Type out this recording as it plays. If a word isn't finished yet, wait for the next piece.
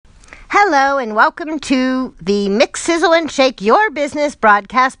Hello and welcome to the Mix, Sizzle, and Shake Your Business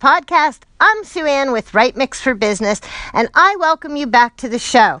Broadcast Podcast. I'm Sue Ann with Right Mix for Business, and I welcome you back to the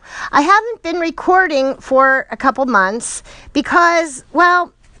show. I haven't been recording for a couple months because,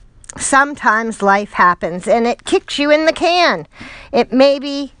 well, sometimes life happens and it kicks you in the can. It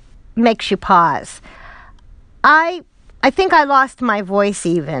maybe makes you pause. I think I lost my voice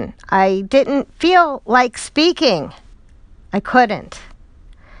even. I didn't feel like speaking. I couldn't.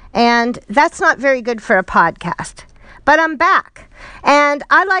 And that's not very good for a podcast. But I'm back. And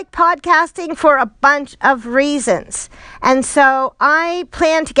I like podcasting for a bunch of reasons. And so I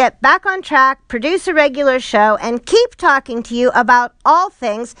plan to get back on track, produce a regular show, and keep talking to you about all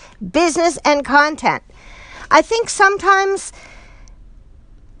things business and content. I think sometimes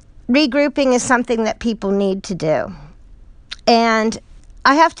regrouping is something that people need to do. And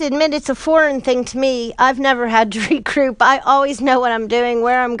I have to admit it's a foreign thing to me. I've never had to regroup. I always know what I'm doing,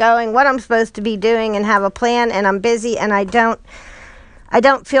 where I'm going, what I'm supposed to be doing, and have a plan, and I'm busy, and I don't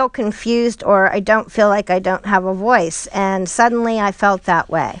feel confused, or I don't feel like I don't have a voice. And suddenly I felt that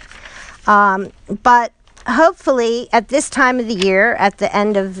way. But hopefully at this time of the year, at the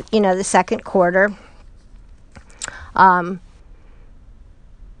end of, the second quarter, as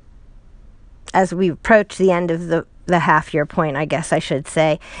we approach the end of the half-year point, I guess I should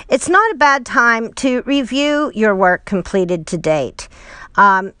say, it's not a bad time to review your work completed to date.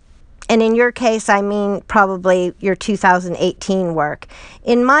 And in your case, I mean probably your 2018 work.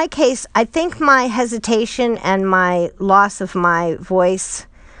 In my case, I think my hesitation and my loss of my voice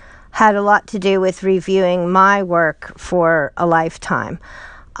had a lot to do with reviewing my work for a lifetime.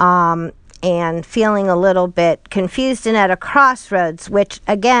 And feeling a little bit confused and at a crossroads, which,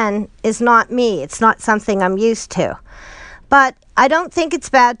 again, is not me. It's not something I'm used to. But I don't think it's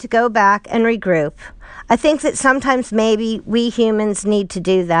bad to go back and regroup. I think that sometimes maybe we humans need to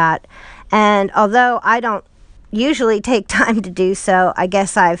do that. And although I don't usually take time to do so, I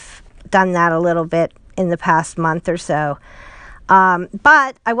guess I've done that a little bit in the past month or so.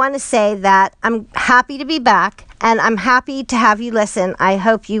 But I want to say that I'm happy to be back, and I'm happy to have you listen. I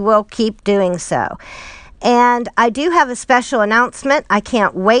hope you will keep doing so. And I do have a special announcement I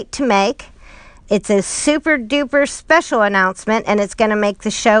can't wait to make. It's a super duper special announcement, and it's going to make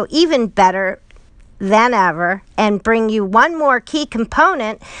the show even better than ever and bring you one more key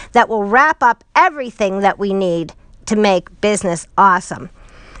component that will wrap up everything that we need to make business awesome.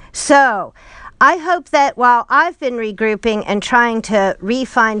 So I hope that while I've been regrouping and trying to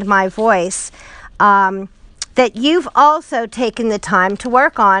re-find my voice, that you've also taken the time to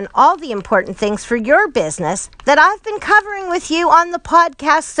work on all the important things for your business that I've been covering with you on the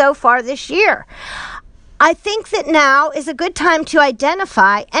podcast so far this year. I think that now is a good time to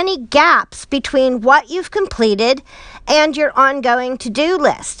identify any gaps between what you've completed and your ongoing to-do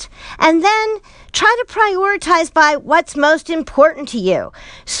list. And then try to prioritize by what's most important to you.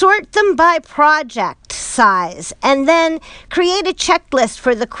 Sort them by project size, and then create a checklist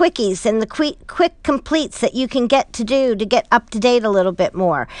for the quickies and the quick completes that you can get to do to get up to date a little bit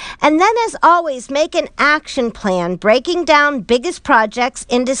more. And then, as always, make an action plan, breaking down biggest projects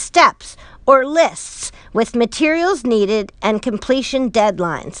into steps or lists with materials needed and completion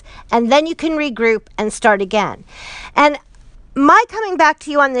deadlines. And then you can regroup and start again. And my coming back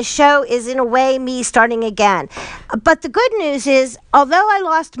to you on this show is, in a way, me starting again. But the good news is, although I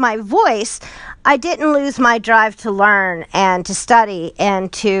lost my voice, I didn't lose my drive to learn and to study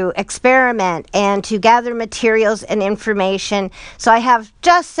and to experiment and to gather materials and information. So I have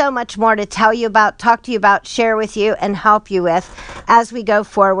just so much more to tell you about, talk to you about, share with you, and help you with as we go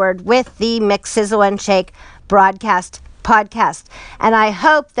forward with the Mix, Sizzle, and Shake broadcast podcast. And I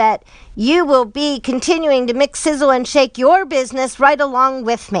hope that you will be continuing to mix, sizzle, and shake your business right along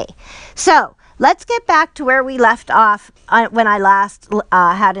with me. So let's get back to where we left off when I last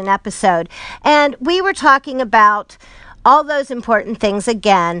had an episode. And we were talking about all those important things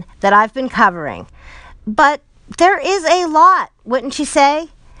again that I've been covering. But there is a lot, wouldn't you say?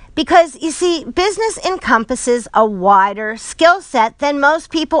 Because, you see, business encompasses a wider skill set than most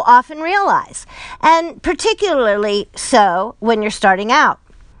people often realize, and particularly so when you're starting out.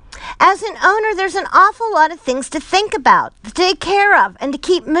 As an owner, there's an awful lot of things to think about, to take care of, and to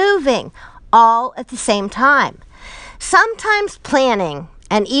keep moving, all at the same time. Sometimes planning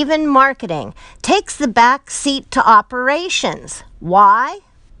and even marketing takes the back seat to operations. Why?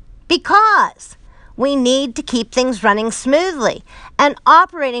 Because we need to keep things running smoothly, and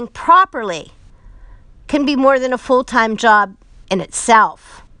operating properly can be more than a full-time job in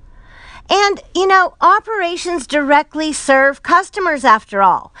itself. And, operations directly serve customers after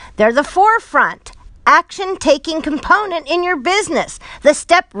all. They're the forefront, action-taking component in your business, the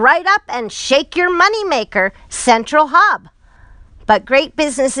step right up and shake your moneymaker central hub. But great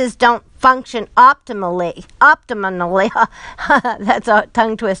businesses don't function optimally. That's a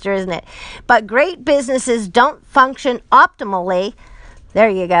tongue twister, isn't it? But great businesses don't function optimally, there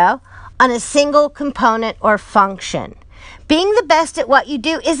you go, on a single component or function. Being the best at what you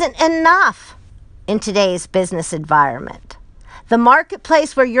do isn't enough in today's business environment. The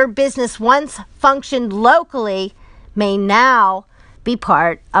marketplace where your business once functioned locally may now be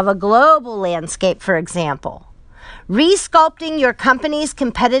part of a global landscape, for example. Resculpting your company's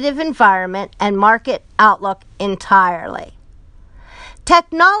competitive environment and market outlook entirely.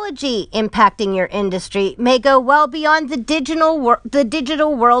 Technology impacting your industry may go well beyond the digital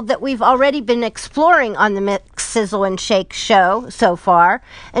world that we've already been exploring on the Mix, Sizzle, and Shake show so far,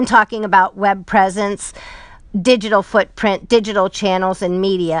 and talking about web presence, digital footprint, digital channels, and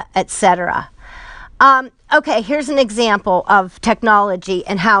media, etc. Okay, here's an example of technology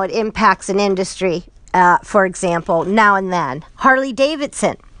and how it impacts an industry. For example, now and then.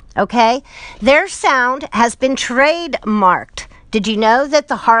 Harley-Davidson, okay? Their sound has been trademarked. Did you know that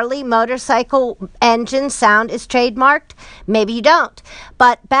the Harley motorcycle engine sound is trademarked? Maybe you don't.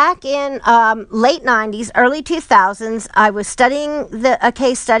 But back in late 90s, early 2000s, I was studying a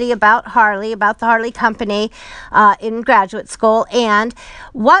case study about the Harley company in graduate school. And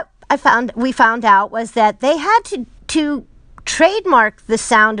what we found out was that they had to trademark the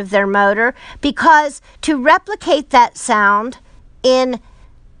sound of their motor because to replicate that sound in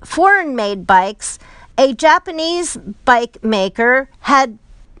foreign-made bikes, a Japanese bike maker had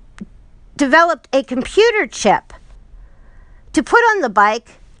developed a computer chip to put on the bike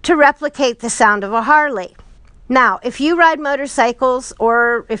to replicate the sound of a Harley. Now, if you ride motorcycles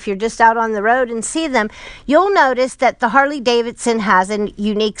or if you're just out on the road and see them, you'll notice that the Harley-Davidson has a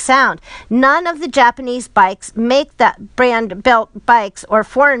unique sound. None of the Japanese bikes make that brand-built bikes or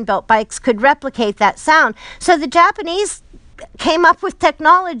foreign-built bikes could replicate that sound. So the Japanese came up with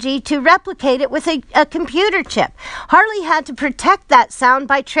technology to replicate it with a computer chip. Harley had to protect that sound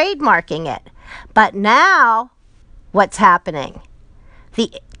by trademarking it. But now, what's happening?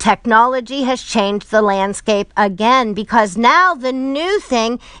 The technology has changed the landscape again because now the new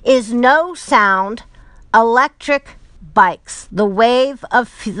thing is no sound electric bikes. The wave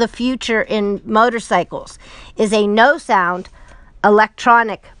of the future in motorcycles is a no sound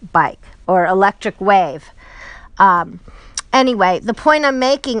electronic bike or electric wave. Anyway, the point I'm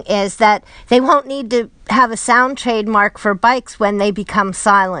making is that they won't need to have a sound trademark for bikes when they become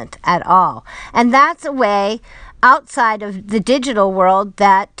silent at all. And that's a way outside of the digital world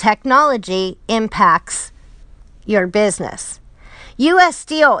that technology impacts your business. U.S.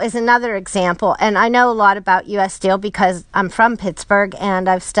 Steel is another example, and I know a lot about U.S. Steel because I'm from Pittsburgh and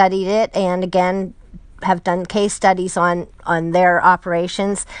I've studied it and again have done case studies on their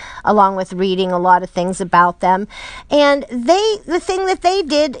operations along with reading a lot of things about them. And the thing that they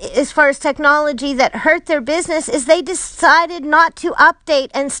did as far as technology that hurt their business is they decided not to update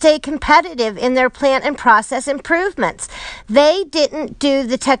and stay competitive in their plant and process improvements. They didn't do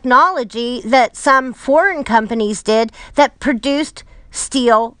the technology that some foreign companies did that produced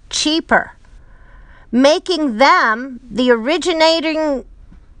steel cheaper, making them the originating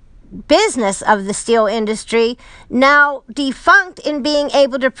business of the steel industry now defunct in being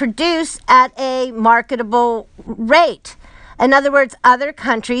able to produce at a marketable rate. In other words, other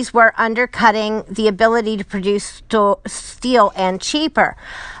countries were undercutting the ability to produce steel and cheaper.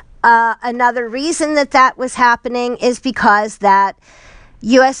 Another reason that was happening is because that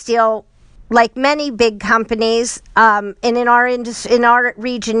U.S. Steel, like many big companies, and in our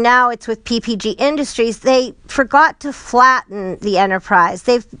region now, it's with PPG Industries, they forgot to flatten the enterprise.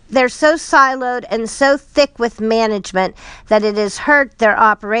 They're so siloed and so thick with management that it has hurt their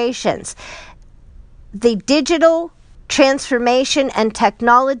operations. The digital transformation and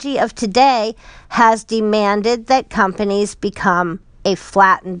technology of today has demanded that companies become a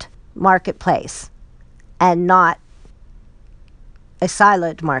flattened marketplace and not a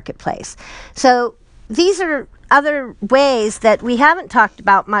siloed marketplace. So these are other ways that we haven't talked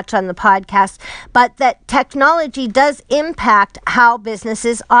about much on the podcast, but that technology does impact how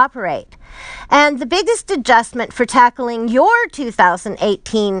businesses operate. And the biggest adjustment for tackling your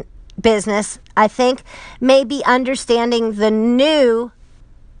 2018 business, I think, may be understanding the new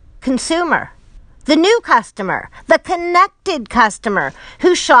consumer, the new customer, the connected customer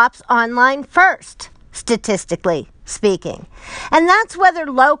who shops online first, statistically speaking. And that's whether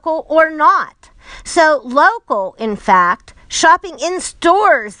local or not. So local, in fact, shopping in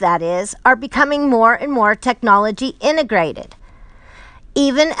stores, that is, are becoming more and more technology integrated,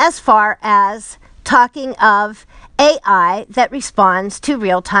 even as far as talking of AI that responds to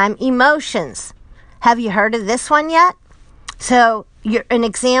real-time emotions. Have you heard of this one yet? So an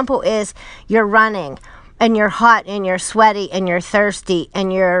example is you're running and you're hot and you're sweaty and you're thirsty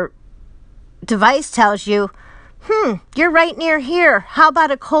and your device tells you, you're right near here. How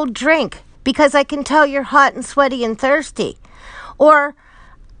about a cold drink? Because I can tell you're hot and sweaty and thirsty. Or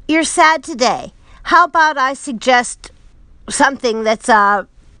you're sad today. How about I suggest something that's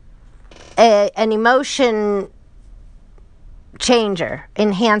an emotion changer,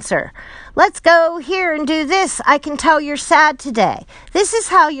 enhancer. Let's go here and do this. I can tell you're sad today. This is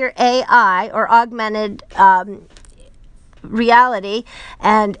how your AI or augmented reality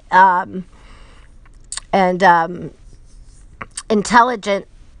and intelligent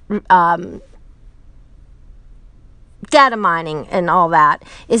data mining and all that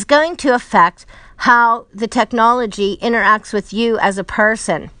is going to affect how the technology interacts with you as a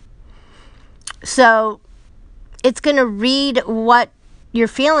person. So it's going to read what your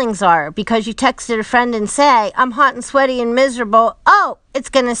feelings are because you texted a friend and say, I'm hot and sweaty and miserable. Oh, it's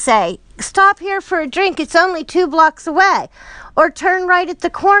going to say, stop here for a drink. It's only 2 blocks away. Or turn right at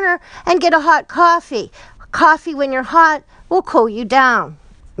the corner and get a hot coffee. Coffee when you're hot will cool you down,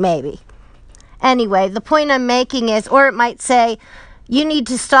 maybe. Anyway, the point I'm making is, or it might say, you need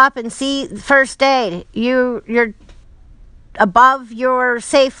to stop and see first aid. You're above your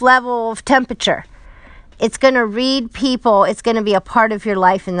safe level of temperature. It's going to read people. It's going to be a part of your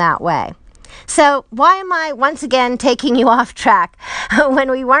life in that way. So why am I once again taking you off track when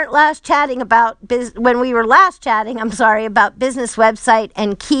we were last chatting about business website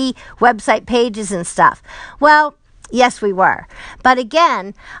and key website pages and stuff? Well, yes, we were. But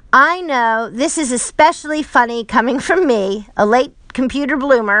again, I know this is especially funny coming from me, a late computer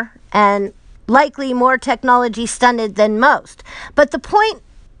bloomer, and likely more technology stunted than most. But the point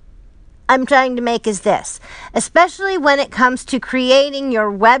I'm trying to make is this, especially when it comes to creating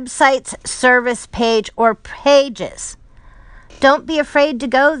your website's service page or pages. Don't be afraid to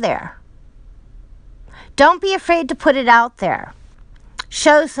go there. Don't be afraid to put it out there.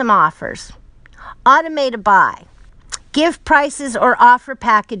 Show some offers. Automate a buy. Give prices or offer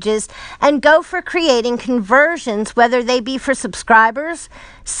packages and go for creating conversions, whether they be for subscribers,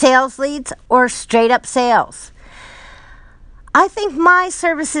 sales leads, or straight up sales. I think my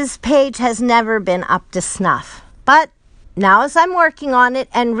services page has never been up to snuff, but now as I'm working on it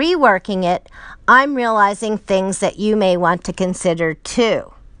and reworking it, I'm realizing things that you may want to consider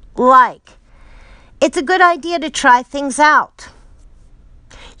too. Like, it's a good idea to try things out.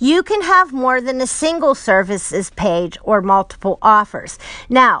 You can have more than a single services page or multiple offers.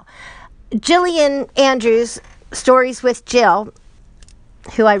 Now, Jillian Andrews, Stories with Jill,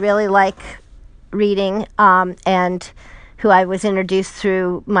 who I really like reading, and who I was introduced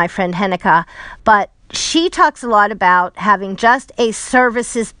through my friend Henneke, but she talks a lot about having just a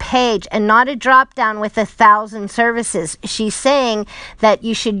services page and not a drop down with 1,000 services. She's saying that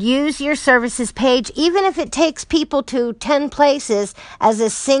you should use your services page, even if it takes people to 10 places, as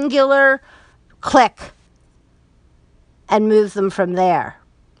a singular click and move them from there.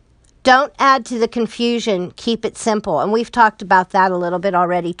 Don't add to the confusion. Keep it simple. And we've talked about that a little bit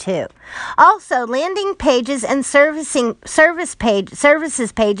already too. Also, landing pages and services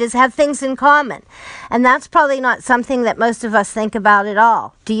pages have things in common. And that's probably not something that most of us think about at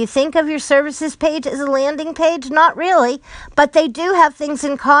all. Do you think of your services page as a landing page? Not really, but they do have things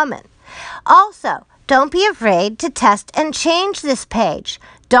in common. Also, don't be afraid to test and change this page.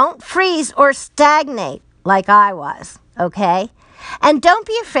 Don't freeze or stagnate like I was, okay? And don't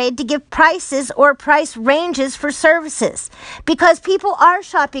be afraid to give prices or price ranges for services, because people are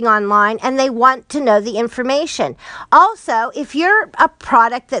shopping online and they want to know the information. Also, if you're a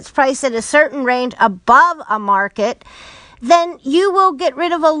product that's priced at a certain range above a market, then you will get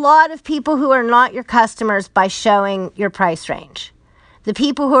rid of a lot of people who are not your customers by showing your price range. The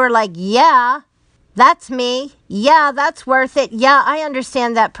people who are like, yeah, that's me. Yeah, that's worth it. Yeah, I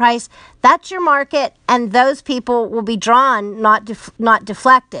understand that price. That's your market, and those people will be drawn, not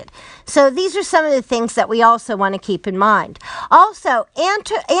deflected. So these are some of the things that we also want to keep in mind. Also,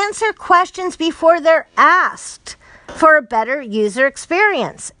 answer questions before they're asked for a better user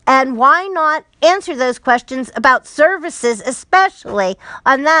experience. And why not answer those questions about services, especially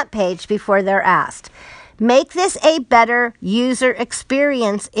on that page, before they're asked? Make this a better user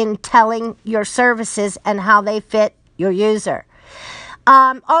experience in telling your services and how they fit your user.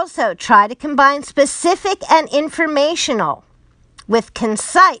 Also, try to combine specific and informational with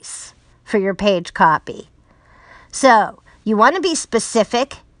concise for your page copy. So, you want to be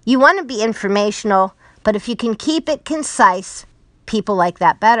specific, you want to be informational, but if you can keep it concise, people like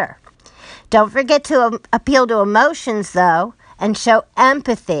that better. Don't forget to appeal to emotions, though, and show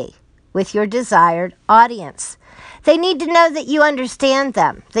empathy with your desired audience. They need to know that you understand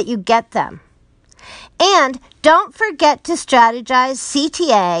them, that you get them. And don't forget to strategize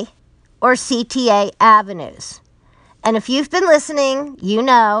CTA or CTA avenues. And if you've been listening, you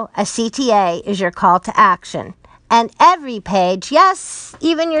know a CTA is your call to action. And every page, yes,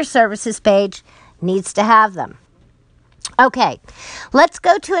 even your services page, needs to have them. Okay, let's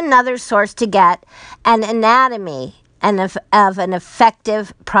go to another source to get an anatomy of an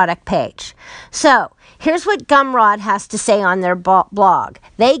effective product page. So, here's what Gumroad has to say on their blog.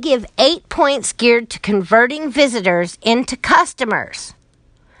 They give 8 points geared to converting visitors into customers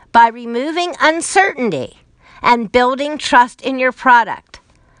by removing uncertainty and building trust in your product.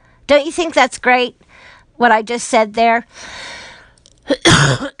 Don't you think that's great, what I just said there?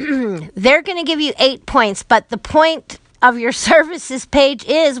 They're going to give you 8 points, but the point of your services page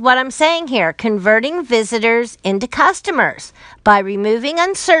is what I'm saying here, converting visitors into customers by removing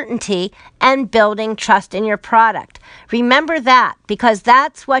uncertainty and building trust in your product. Remember that, because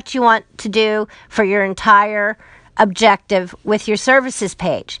that's what you want to do for your entire objective with your services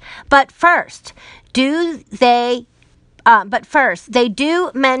page. But first, they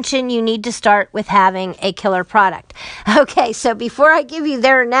do mention you need to start with having a killer product. Okay, so before I give you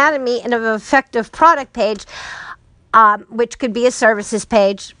their anatomy and an effective product page, which could be a services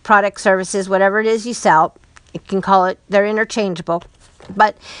page, product, services, whatever it is you sell, you can call it, they're interchangeable.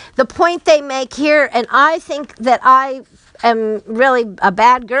 But the point they make here, and I think that I am really a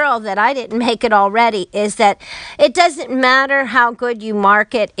bad girl that I didn't make it already, is that it doesn't matter how good you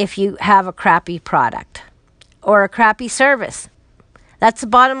market if you have a crappy product or a crappy service. That's the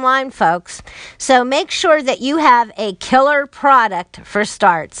bottom line, folks. So make sure that you have a killer product for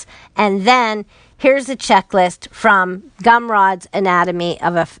starts. And then here's a checklist from Gumroad's Anatomy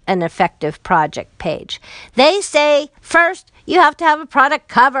of an Effective Project page. They say, first, you have to have a product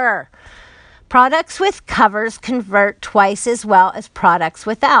cover. Products with covers convert twice as well as products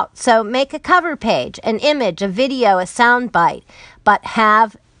without. So make a cover page, an image, a video, a sound bite, but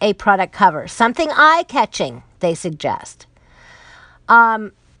have a product cover. Something eye-catching, they suggest.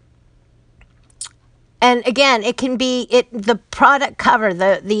 And again, it can be the product cover,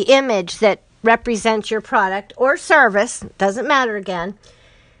 the image that represents your product or service, doesn't matter again,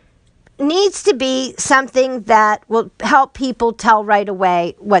 needs to be something that will help people tell right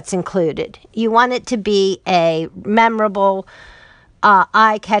away what's included. You want it to be a memorable,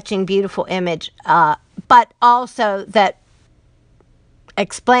 eye-catching, beautiful image, but also that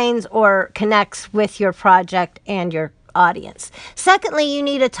explains or connects with your project and your audience. Secondly, you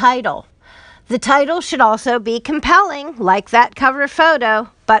need a title. The title should also be compelling, like that cover photo,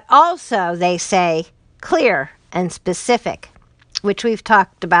 but also, they say, clear and specific, which we've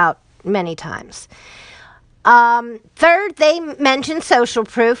talked about many times. Third, they mention social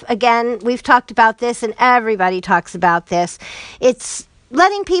proof. Again, we've talked about this, and everybody talks about this. It's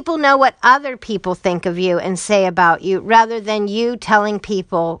letting people know what other people think of you and say about you, rather than you telling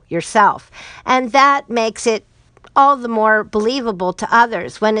people yourself. And that makes it all the more believable to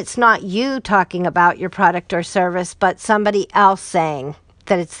others when it's not you talking about your product or service, but somebody else saying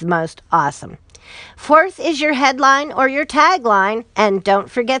that it's the most awesome. Fourth is your headline or your tagline, and don't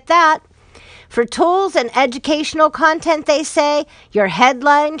forget that. For tools and educational content, they say, your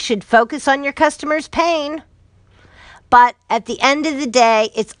headline should focus on your customer's pain. But at the end of the day,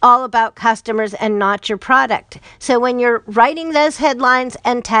 it's all about customers and not your product. So when you're writing those headlines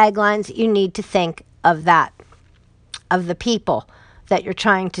and taglines, you need to think of that, of the people that you're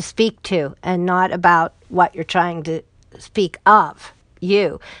trying to speak to, and not about what you're trying to speak of.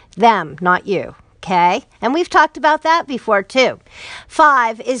 You, them, not you. Okay? And we've talked about that before too.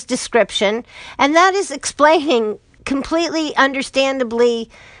 5 is description, and that is explaining, completely understandably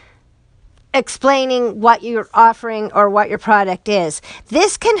explaining what you're offering or what your product is.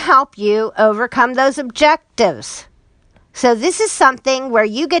 This can help you overcome those objectives. So this is something where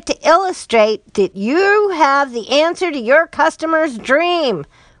you get to illustrate that you have the answer to your customer's dream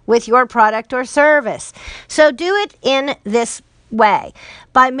with your product or service. So do it in this way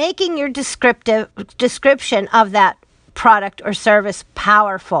by making your description of that product or service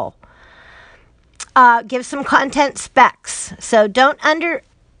powerful. Give some content specs. So don't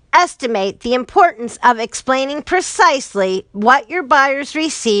underestimate the importance of explaining precisely what your buyers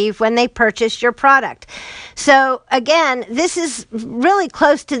receive when they purchase your product. So again, this is really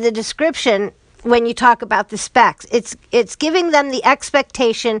close to the description when you talk about the specs. It's giving them the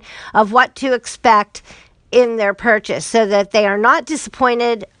expectation of what to expect in their purchase so that they are not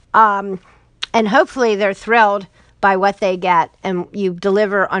disappointed, and hopefully they're thrilled by what they get, and you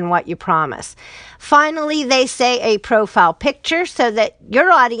deliver on what you promise. Finally, they say a profile picture so that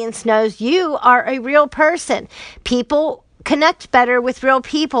your audience knows you are a real person. People connect better with real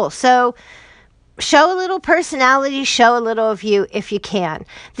people. So show a little personality, show a little of you if you can.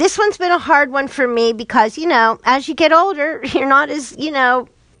 This one's been a hard one for me because, as you get older, you're not as,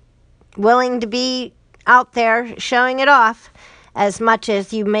 willing to be out there showing it off as much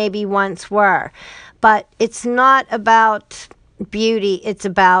as you maybe once were. But it's not about beauty, it's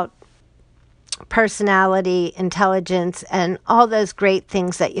about personality, intelligence, and all those great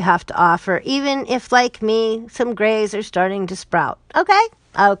things that you have to offer, even if, like me, some grays are starting to sprout.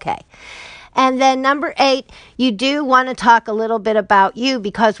 Okay. And then number 8, you do want to talk a little bit about you,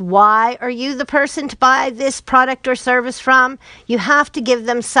 because why are you the person to buy this product or service from? You have to give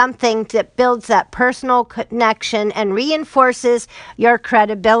them something that builds that personal connection and reinforces your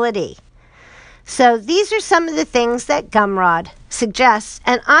credibility. So these are some of the things that Gumroad suggests,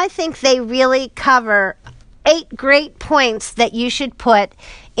 and I think they really cover 8 great points that you should put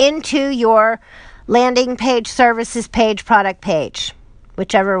into your landing page, services page, product page,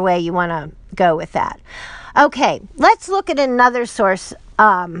 whichever way you want to go with that. Okay, let's look at another source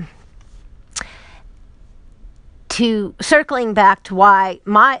to circling back to why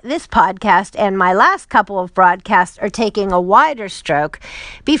this podcast and my last couple of broadcasts are taking a wider stroke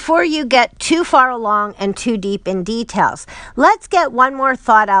before you get too far along and too deep in details. Let's get one more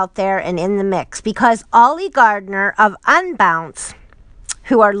thought out there and in the mix, because Ollie Gardner of Unbounce,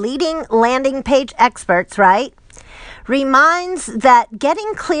 who are leading landing page experts, right, reminds that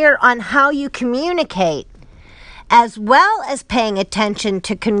getting clear on how you communicate, as well as paying attention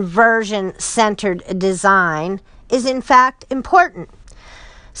to conversion-centered design, is in fact important.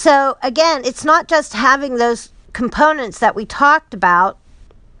 So again, it's not just having those components that we talked about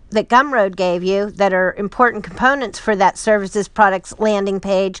that Gumroad gave you that are important components for that services products landing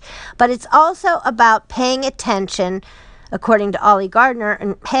page, but it's also about paying attention, according to Ollie Gardner,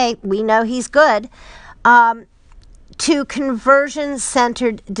 and hey, we know he's good, to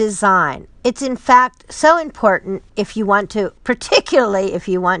conversion-centered design. It's in fact so important particularly if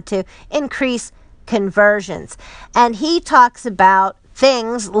you want to increase conversions. And he talks about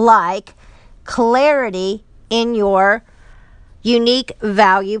things like clarity in your unique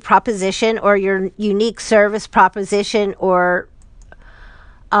value proposition or your unique service proposition, or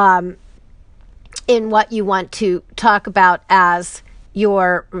in what you want to talk about as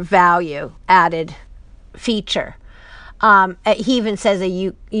your value added feature. He even says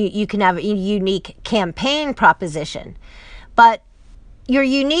you can have a unique campaign proposition. But your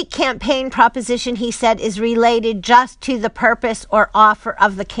unique campaign proposition, he said, is related just to the purpose or offer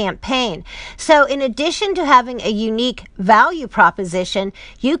of the campaign. So in addition to having a unique value proposition,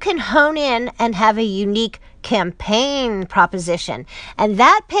 you can hone in and have a unique campaign proposition. And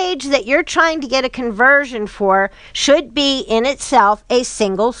that page that you're trying to get a conversion for should be in itself a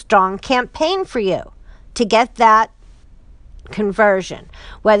single strong campaign for you to get that conversion,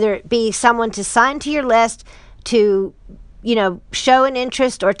 whether it be someone to sign to your list, to show an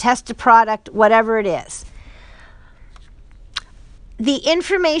interest or test a product, whatever it is. The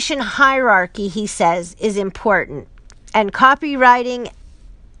information hierarchy, he says, is important, and copywriting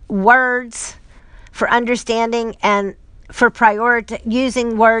words for understanding and for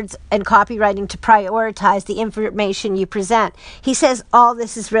using words and copywriting to prioritize the information you present. He says all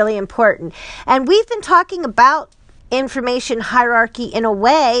this is really important. And we've been talking about information hierarchy in a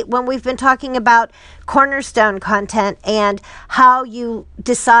way when we've been talking about cornerstone content and how you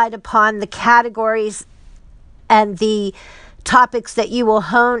decide upon the categories and the topics that you will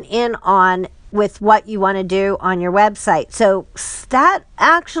hone in on with what you want to do on your website. So that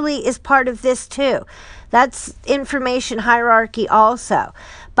actually is part of this too. That's information hierarchy also.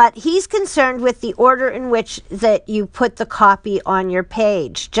 But he's concerned with the order in which that you put the copy on your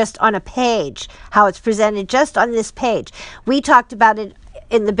page, just on a page, how it's presented just on this page. We talked about it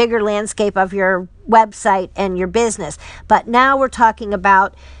in the bigger landscape of your website and your business. But now we're talking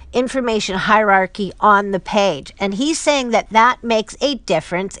about information hierarchy on the page. And he's saying that makes a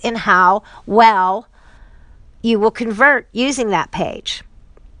difference in how well you will convert using that page.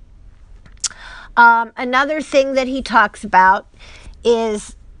 Another thing that he talks about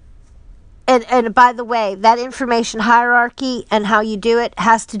is, and by the way, that information hierarchy and how you do it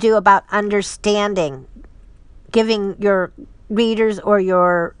has to do about understanding, giving your readers or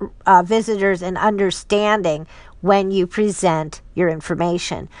your visitors an understanding when you present your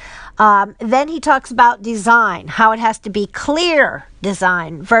information. Then he talks about design, how it has to be clear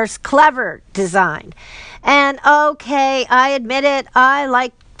design versus clever design. And okay, I admit it, I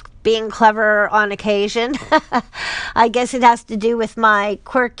like being clever on occasion. I guess it has to do with my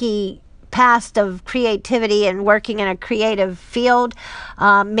quirky past of creativity and working in a creative field.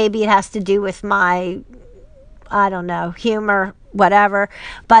 Maybe it has to do with my, I don't know, humor, whatever.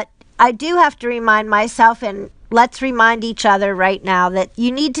 But I do have to remind myself, and let's remind each other right now, that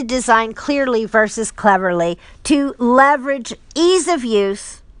you need to design clearly versus cleverly to leverage ease of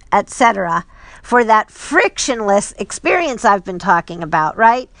use, etc., for that frictionless experience I've been talking about,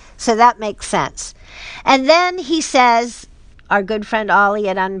 right? So that makes sense. And then he says, our good friend Ollie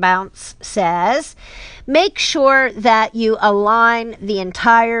at Unbounce says, make sure that you align the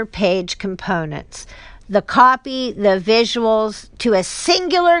entire page components, the copy, the visuals, to a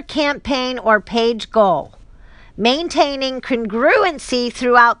singular campaign or page goal, maintaining congruency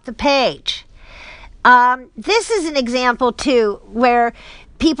throughout the page. This is an example, too, where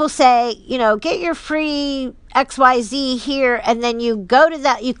people say, get your free XYZ here, and then you go to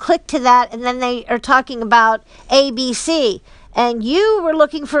that, you click to that, and then they are talking about ABC, and you were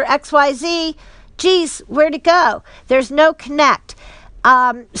looking for XYZ. Geez, where'd it go? There's no connect.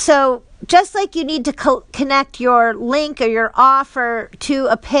 So just like you need to connect your link or your offer to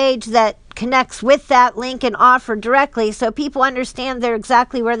a page that connects with that link and offer directly so people understand they're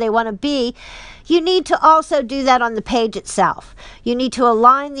exactly where they want to be, you need to also do that on the page itself. You need to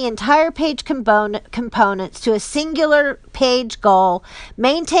align the entire page components to a singular page goal,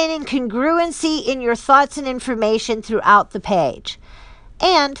 maintaining congruency in your thoughts and information throughout the page.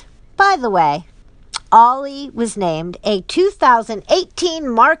 And, by the way, Ollie was named a 2018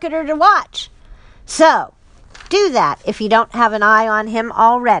 Marketer to Watch. So, do that if you don't have an eye on him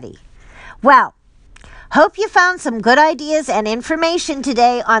already. Well, hope you found some good ideas and information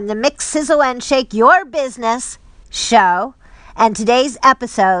today on the Mix, Sizzle, and Shake Your Business show and today's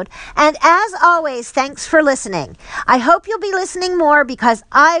episode. And as always, thanks for listening. I hope you'll be listening more because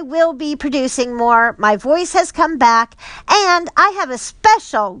I will be producing more. My voice has come back, and I have a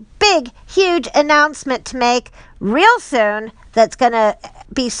special, big, huge announcement to make real soon that's going to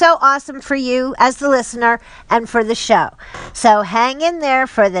be so awesome for you as the listener and for the show. So hang in there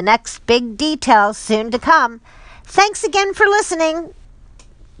for the next big details soon to come. Thanks again for listening.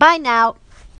 Bye now.